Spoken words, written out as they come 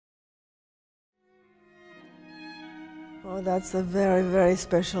Oh, that's a very, very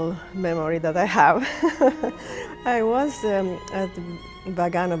special memory that I have. I was at the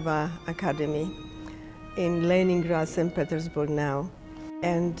Vaganova Academy in Leningrad, St. Petersburg now.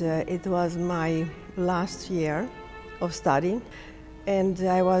 And it was my last year of study. And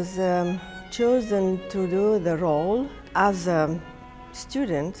I was chosen to do the role as a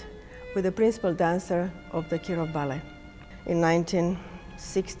student with the principal dancer of the Kirov Ballet in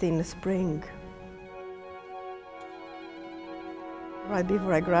 1916 spring, right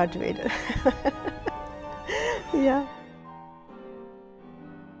before I graduated. Yeah.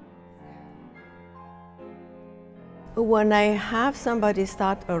 When I have somebody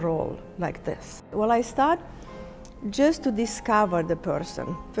start a role like this, well, I start just to discover the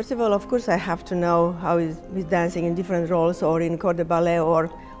person. First of all, of course, I have to know how he's dancing in different roles or in corps de ballet,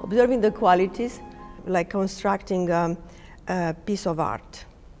 or observing the qualities, like constructing a piece of art.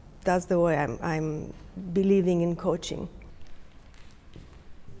 That's the way I'm believing in coaching.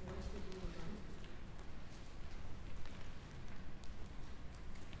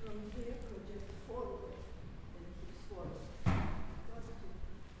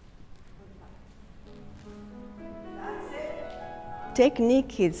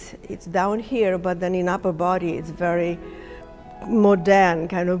 Technique, it's down here, but then in upper body it's very modern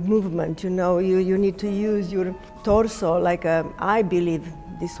kind of movement. You know, you need to use your torso like I believe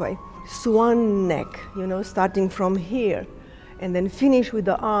this way. Swan neck, you know, starting from here and then finish with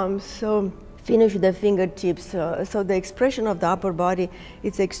the arms, so finish with the fingertips. So the expression of the upper body,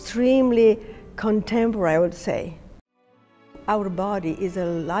 it's extremely contemporary, I would say. Our body is a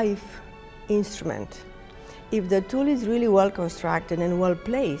life instrument. If the tool is really well constructed and well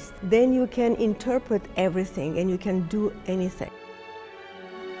placed, then you can interpret everything and you can do anything.